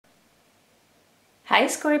Hi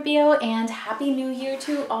Scorpio, and Happy New Year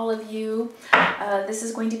to all of you. This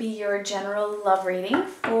is going to be your general love reading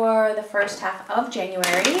for the first half of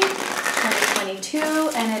January 2022,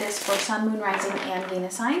 and it is for Sun, Moon, Rising, and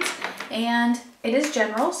Venus signs. And it is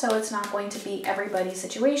general, so it's not going to be everybody's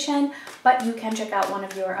situation, but you can check out one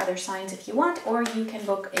of your other signs if you want, or you can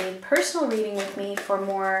book a personal reading with me for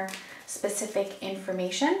more specific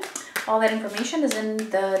information. All that information is in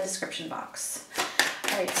the description box.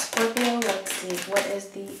 All right, Scorpio, let's see. What is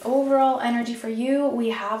the overall energy for you? We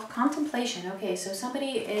have contemplation. Okay, so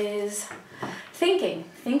somebody is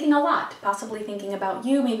thinking a lot, possibly thinking about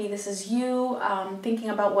you. Maybe this is you thinking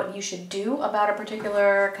about what you should do about a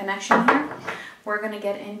particular connection here. We're going to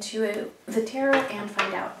get into the tarot and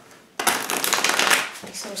find out.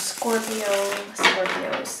 So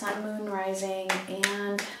Scorpio, Sun, Moon, Rising,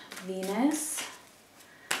 and Venus.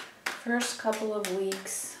 First couple of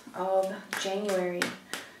weeks of January.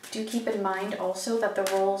 Do keep in mind also that the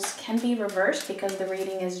roles can be reversed because the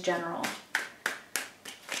reading is general.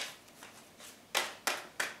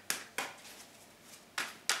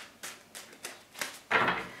 All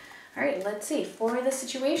right, let's see. For the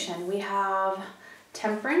situation, we have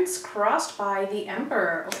Temperance crossed by the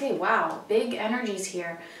Emperor. Okay, wow, big energies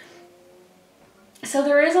here. So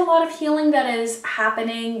there is a lot of healing that is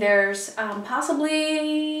happening. There's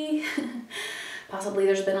possibly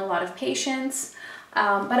there's been a lot of patience.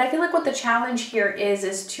 But I feel like what the challenge here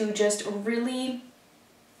is to just really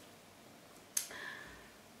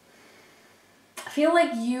feel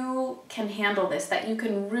like you can handle this, that you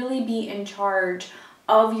can really be in charge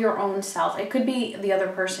of your own self. It could be the other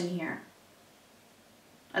person here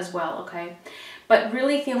as well, okay? But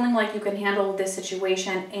really feeling like you can handle this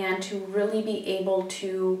situation and to really be able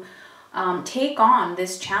to take on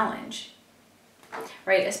this challenge,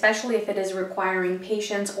 right? Especially if it is requiring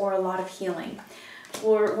patience or a lot of healing.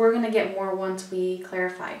 We're going to get more once we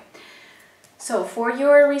clarify. So for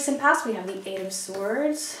your recent past, we have the Eight of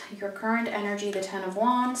Swords, your current energy, the Ten of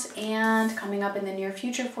Wands, and coming up in the near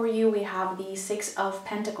future for you, we have the Six of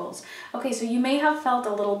Pentacles. Okay, so you may have felt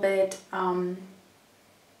a little bit, I'm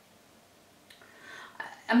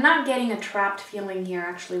not getting a trapped feeling here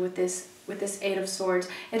actually with this Eight of Swords.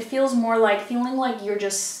 It feels more like feeling like you're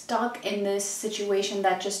just stuck in this situation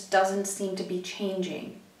that just doesn't seem to be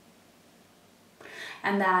changing.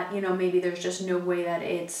 And that, you know, maybe there's just no way that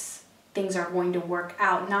things are going to work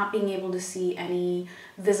out, not being able to see any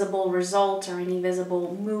visible results or any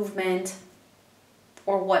visible movement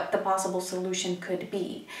or what the possible solution could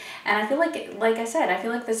be. And I feel like I said, I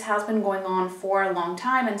feel like this has been going on for a long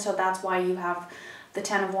time, and so that's why you have the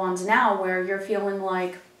Ten of Wands now, where you're feeling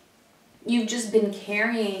like you've just been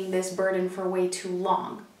carrying this burden for way too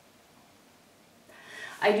long.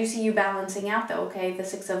 I do see you balancing out though, okay? The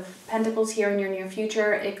Six of Pentacles here in your near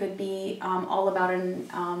future, it could be all about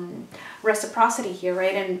an reciprocity here,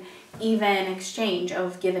 right? An even exchange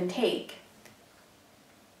of give and take.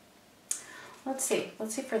 Let's see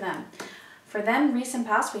for them. For them, recent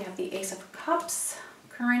past, we have the Ace of Cups,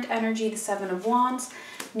 current energy, the Seven of Wands,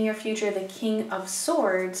 near future, the King of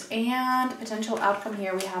Swords, and potential outcome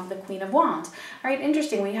here, we have the Queen of Wands. All right,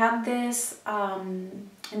 interesting. We have this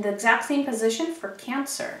in the exact same position for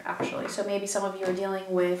Cancer, actually. So maybe some of you are dealing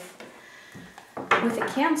with a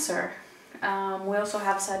Cancer. We also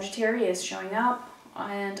have Sagittarius showing up,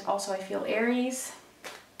 and also I feel Aries.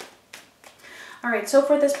 All right, so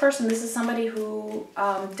for this person, this is somebody who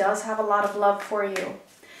does have a lot of love for you.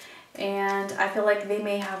 And I feel like they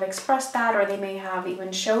may have expressed that, or they may have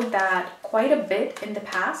even showed that quite a bit in the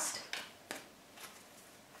past.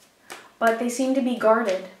 But they seem to be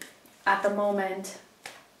guarded at the moment.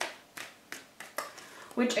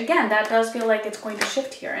 Which again, that does feel like it's going to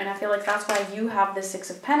shift here. And I feel like that's why you have the Six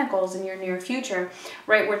of Pentacles in your near future,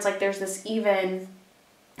 right? Where it's like there's this even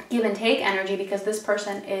give and take energy, because this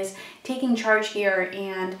person is taking charge here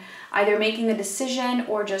and either making a decision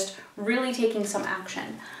or just really taking some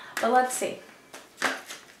action. But let's see.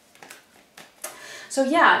 So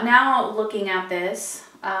yeah, now looking at this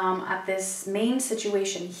main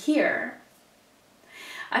situation here,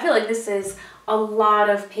 I feel like this is a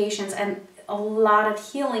lot of patience and a lot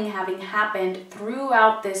of healing having happened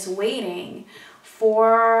throughout this waiting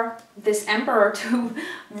for this Emperor to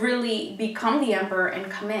really become the Emperor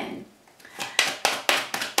and come in.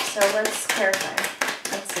 So let's clarify.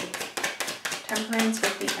 Let's see. Temperance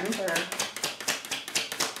with the Emperor.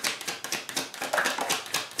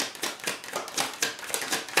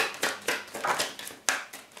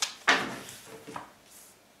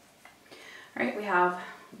 All right, we have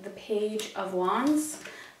the Page of Wands,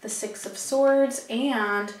 the Six of Swords,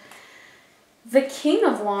 and the King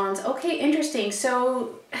of Wands. Okay, interesting.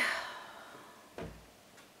 So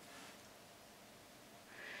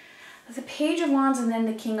the Page of Wands and then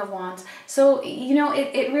the King of Wands. So, you know,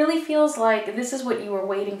 it really feels like this is what you were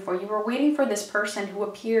waiting for. You were waiting for this person who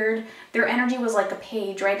appeared, their energy was like a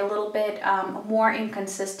page, right? A little bit more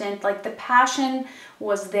inconsistent. Like the passion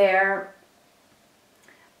was there.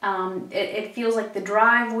 It feels like the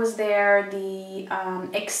drive was there. The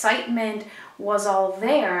excitement was all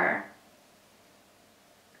there.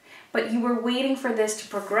 But you were waiting for this to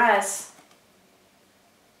progress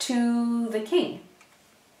to the King.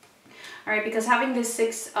 All right, because having this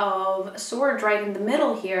Six of Swords right in the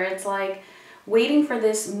middle here, it's like waiting for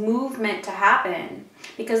this movement to happen,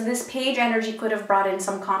 because this Page energy could have brought in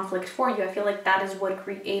some conflict for you. I feel like that is what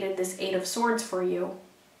created this Eight of Swords for you.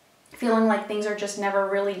 Feeling like things are just never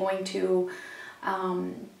really going to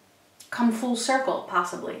come full circle,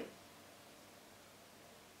 possibly.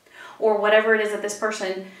 Or whatever it is that this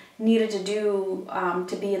person needed to do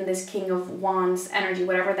to be in this King of Wands energy,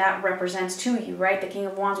 whatever that represents to you, right? The King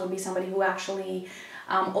of Wands would be somebody who actually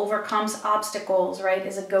overcomes obstacles, right?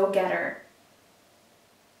 Is a go-getter,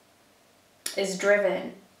 is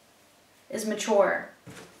driven, is mature,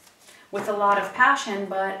 with a lot of passion,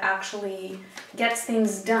 but actually gets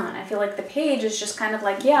things done. I feel like the Page is just kind of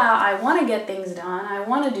like, yeah, I want to get things done. I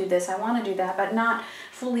want to do this, I want to do that, but not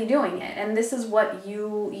fully doing it. And this is what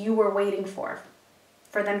you were waiting for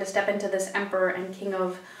them to step into this Emperor and King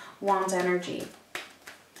of Wands energy.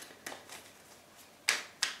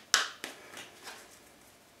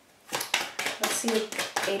 Let's see the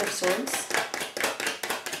Eight of Swords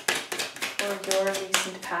for your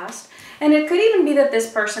recent past. And it could even be that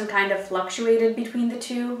this person kind of fluctuated between the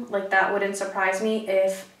two. Like, that wouldn't surprise me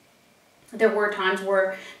if there were times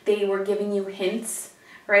where they were giving you hints,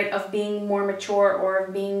 right, of being more mature or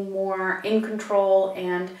of being more in control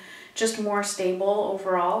and just more stable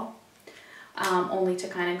overall, only to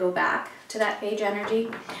kind of go back to that Page energy.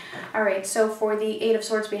 All right, so for the Eight of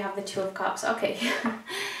Swords, we have the Two of Cups. Okay,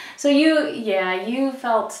 so you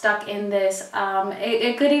felt stuck in this.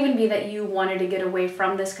 It could even be that you wanted to get away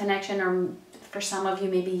from this connection, or for some of you,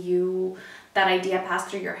 maybe that idea passed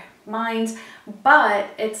through your minds, but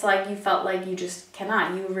it's like you felt like you just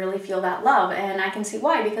cannot. You really feel that love, and I can see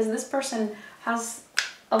why, because this person has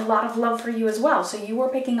a lot of love for you as well. So you were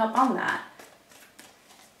picking up on that.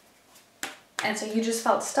 And so you just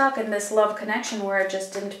felt stuck in this love connection where it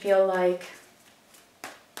just didn't feel like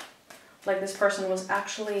this person was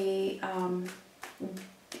actually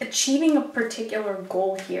achieving a particular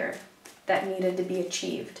goal here that needed to be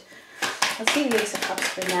achieved. Let's see the Ace of Cups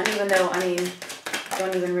for them, even though, I mean, I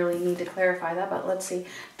don't even really need to clarify that, but let's see.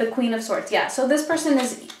 The Queen of Swords. Yeah, so this person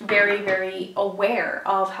is very, very aware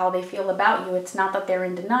of how they feel about you. It's not that they're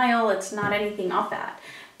in denial. It's not anything of that.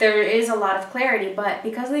 There is a lot of clarity, but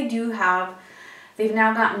because they've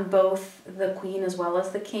now gotten both the Queen as well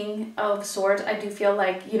as the King of Swords, I do feel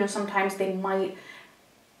like, you know, sometimes they might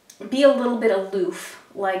be a little bit aloof,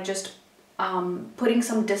 like just putting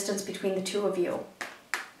some distance between the two of you.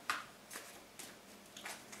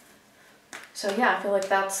 So yeah, I feel like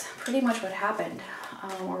that's pretty much what happened,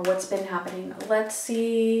 or what's been happening. Let's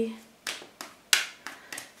see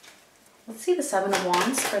the Seven of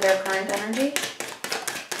Wands for their current energy.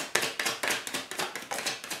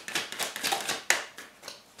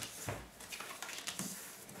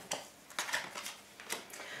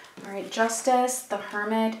 All right, Justice, the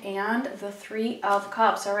Hermit, and the Three of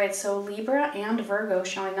Cups. All right, so Libra and Virgo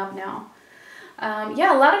showing up now.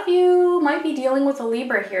 Yeah, a lot of you might be dealing with a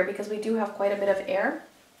Libra here, because we do have quite a bit of air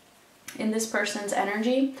in this person's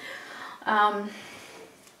energy.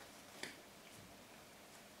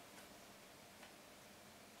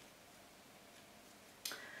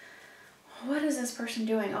 What is this person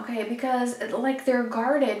doing? Okay, because like they're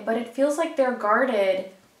guarded, but it feels like they're guarded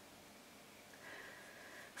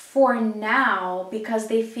for now because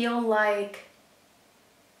they feel like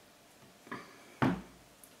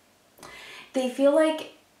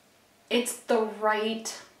it's the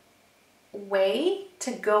right way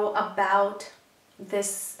to go about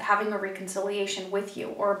this, having a reconciliation with you,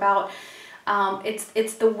 or about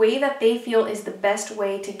it's the way that they feel is the best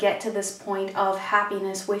way to get to this point of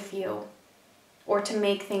happiness with you, or to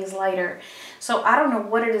make things lighter. So I don't know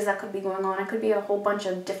what it is that could be going on. It could be a whole bunch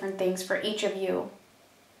of different things for each of you.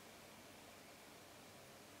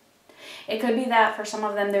 It could be that for some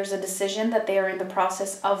of them there's a decision that they are in the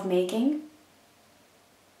process of making.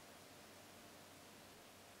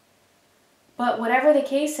 But whatever the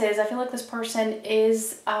case is, I feel like this person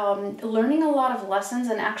is learning a lot of lessons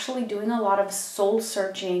and actually doing a lot of soul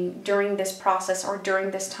searching during this process, or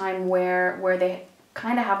during this time where they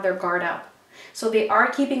kind of have their guard up. So they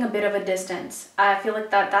are keeping a bit of a distance. I feel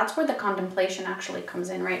like that's where the contemplation actually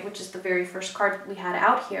comes in, right? Which is the very first card we had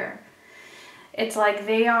out here. It's like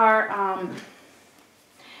they are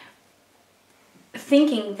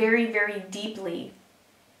thinking very, very deeply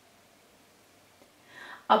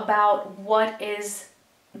about what is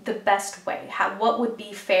the best way, what would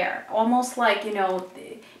be fair. Almost like, you know,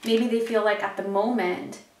 maybe they feel like at the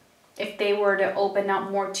moment, if they were to open up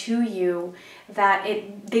more to you, that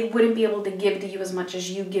they wouldn't be able to give to you as much as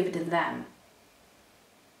you give to them.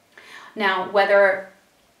 Now, whether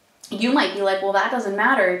you might be like, well, that doesn't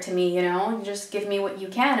matter to me, you know, just give me what you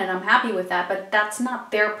can and I'm happy with that. But that's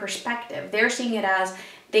not their perspective. They're seeing it as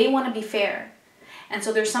they want to be fair. And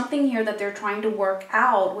so there's something here that they're trying to work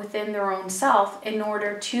out within their own self in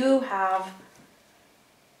order to have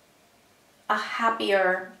a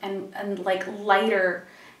happier and like lighter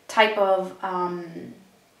type of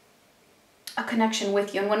a connection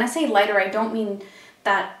with you. And when I say lighter, I don't mean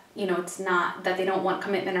that, you know, it's not that they don't want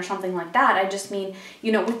commitment or something like that. I just mean,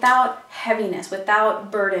 you know, without heaviness,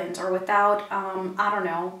 without burdens, or without, I don't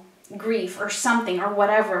know, grief or something, or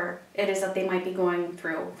whatever it is that they might be going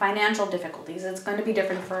through. Financial difficulties. It's going to be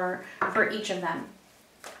different for each of them.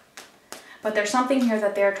 But there's something here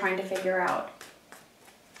that they're trying to figure out.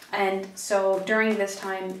 And so during this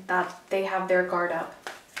time that they have their guard up.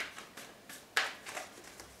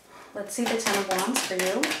 Let's see the Ten of Wands for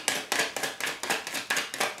you.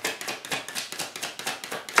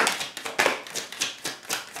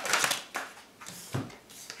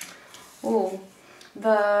 Ooh,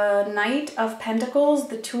 the Knight of Pentacles,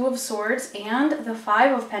 the Two of Swords, and the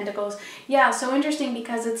Five of Pentacles. Yeah, so interesting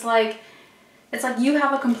because it's like you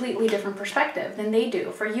have a completely different perspective than they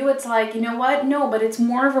do. For you, it's like, you know what? No, but it's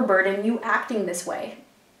more of a burden, you acting this way.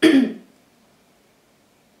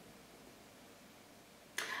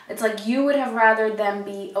 It's like you would have rather them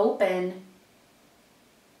be open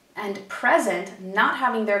and present, not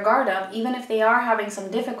having their guard up, even if they are having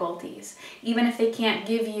some difficulties, even if they can't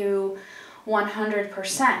give you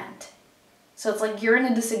 100%. So it's like you're in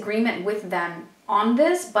a disagreement with them on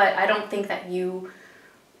this, but I don't think that you,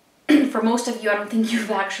 for most of you, I don't think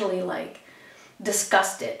you've actually like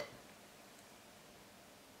discussed it.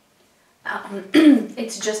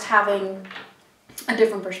 It's just having a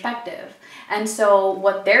different perspective. And so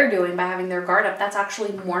what they're doing by having their guard up, that's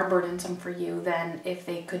actually more burdensome for you than if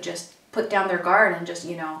they could just put down their guard and just,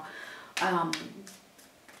 you know,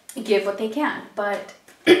 give what they can. But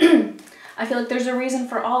I feel like there's a reason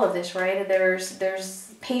for all of this, right?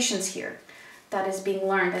 There's patience here that is being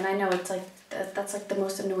learned. And I know it's like, that's like the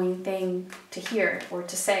most annoying thing to hear or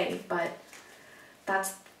to say, but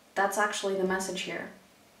that's actually the message here.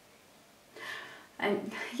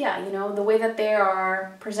 And yeah, you know, the way that they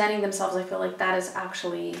are presenting themselves, I feel like that is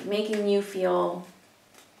actually making you feel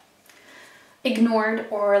ignored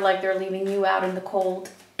or like they're leaving you out in the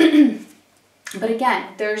cold. But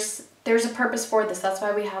again, there's a purpose for this. That's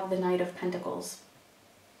why we have the Knight of Pentacles.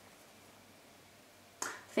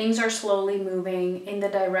 Things are slowly moving in the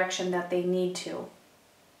direction that they need to.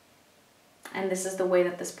 And this is the way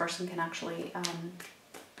that this person can actually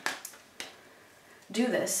do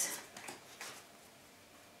this.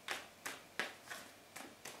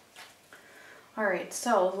 All right,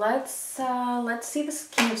 so let's see this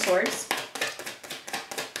King of Swords,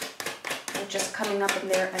 which is coming up in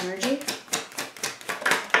their energy.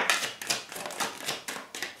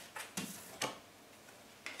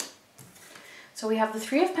 So we have the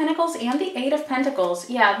Three of Pentacles and the Eight of Pentacles.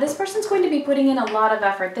 Yeah, this person's going to be putting in a lot of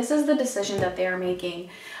effort. This is the decision that they are making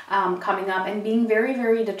coming up and being very,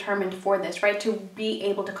 very determined for this, right? To be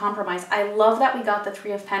able to compromise. I love that we got the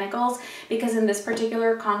Three of Pentacles because in this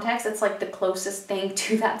particular context, it's like the closest thing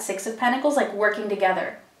to that Six of Pentacles, like working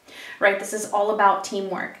together, right? This is all about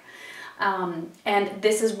teamwork. And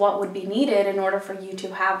this is what would be needed in order for you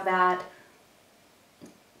to have that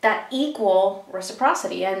equal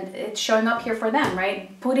reciprocity, and it's showing up here for them,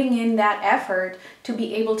 right? Putting in that effort to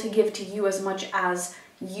be able to give to you as much as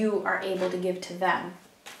you are able to give to them.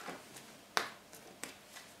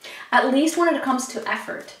 At least when it comes to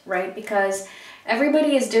effort, right? Because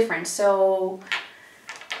everybody is different. So,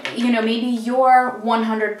 you know, maybe your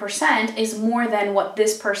 100% is more than what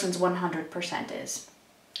this person's 100% is,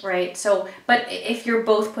 right? So, but if you're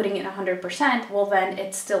both putting in 100%, well, then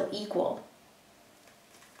it's still equal.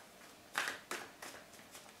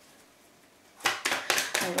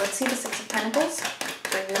 All right, let's see the Six of Pentacles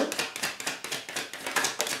for you.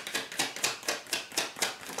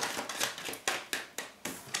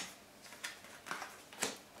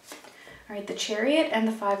 All right, the Chariot and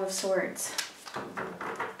the Five of Swords.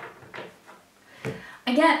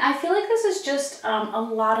 Again, I feel like this is just a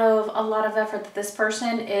lot of effort that this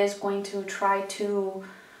person is going to try to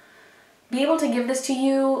be able to give this to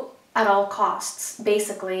you at all costs,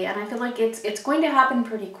 basically. And I feel like it's going to happen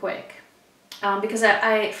pretty quick. Because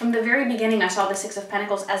I from the very beginning, I saw the Six of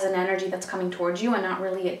Pentacles as an energy that's coming towards you and not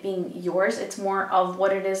really it being yours. It's more of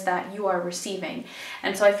what it is that you are receiving.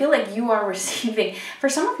 And so I feel like you are receiving, for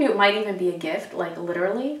some of you, it might even be a gift, like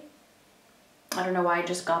literally. I don't know why I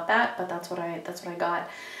just got that, but that's what I got.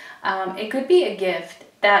 It could be a gift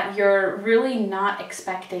that you're really not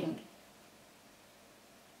expecting.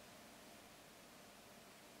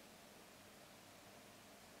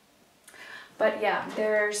 But yeah,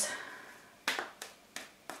 there's...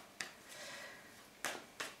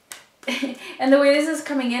 And the way this is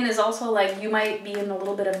coming in is also like you might be in a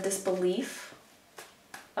little bit of disbelief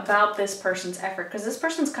about this person's effort, because this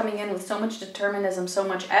person's coming in with so much determinism, so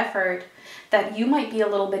much effort, that you might be a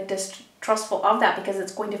little bit distrustful of that, because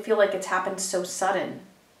it's going to feel like it's happened so suddenly.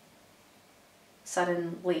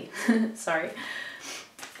 Sorry.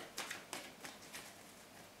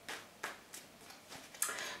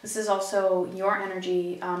 This is also your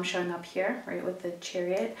energy showing up here, right, with the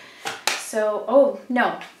Chariot. So, oh,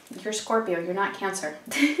 no, you're Scorpio, you're not Cancer.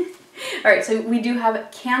 All right, so we do have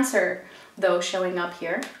Cancer, though, showing up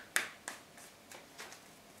here.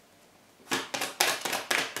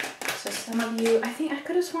 So some of you, I think I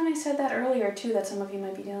could have sworn I said that earlier, too, that some of you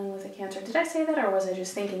might be dealing with a Cancer. Did I say that, or was I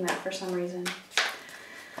just thinking that for some reason?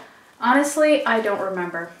 Honestly, I don't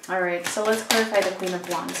remember. All right, so let's clarify the Queen of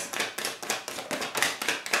Wands.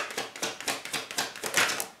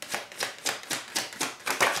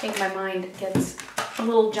 I think my mind gets a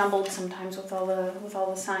little jumbled sometimes with all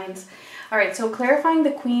the signs. All right, so clarifying the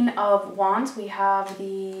Queen of Wands, we have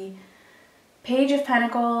the Page of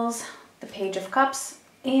Pentacles, the Page of Cups,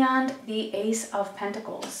 and the Ace of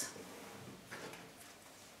Pentacles.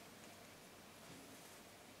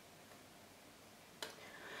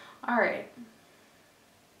 All right.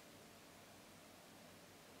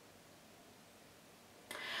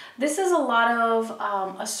 This is a lot of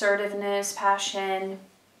assertiveness, passion,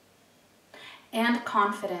 and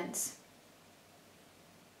confidence.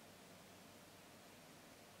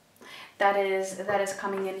 That is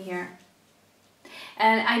coming in here.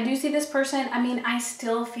 And I do see this person, I mean, I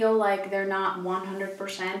still feel like they're not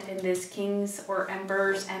 100% in this King's or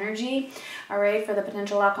Emperor's energy, all right, for the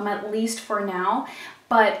potential outcome, at least for now.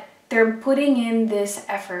 But they're putting in this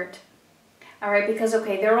effort, all right, because,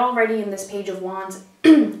 okay, they're already in this Page of Wands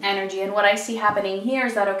energy. And what I see happening here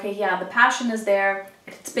is that, okay, yeah, the passion is there.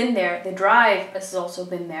 It's been there. The drive has also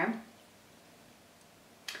been there.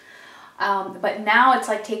 But now it's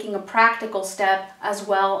like taking a practical step as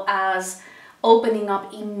well as opening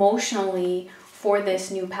up emotionally for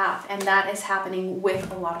this new path. And that is happening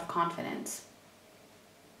with a lot of confidence.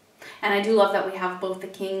 And I do love that we have both the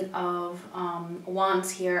King of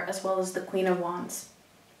Wands here as well as the Queen of Wands.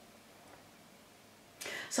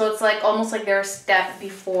 So it's like almost like they're a step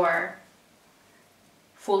before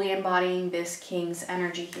fully embodying this King's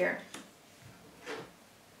energy here.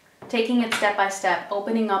 Taking it step by step,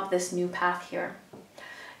 opening up this new path here.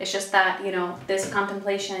 It's just that, you know, this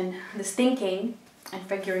contemplation, this thinking and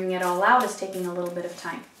figuring it all out is taking a little bit of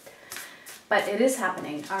time. But it is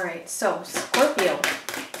happening. All right, so Scorpio.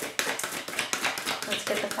 Let's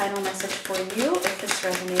get the final message for you if this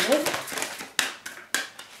resonated.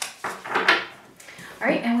 All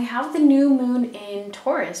right, and we have the new moon in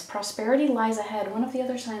Taurus. Prosperity lies ahead. One of the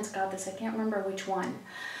other signs got this. I can't remember which one.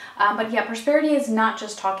 But yeah, prosperity is not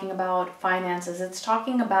just talking about finances. It's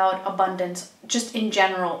talking about abundance just in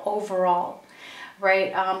general, overall,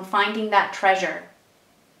 right? Finding that treasure,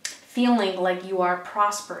 feeling like you are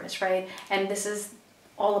prosperous, right? And this is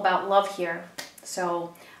all about love here.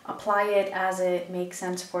 So apply it as it makes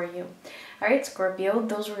sense for you. All right, Scorpio,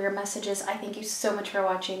 those were your messages. I thank you so much for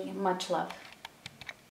watching. Much love.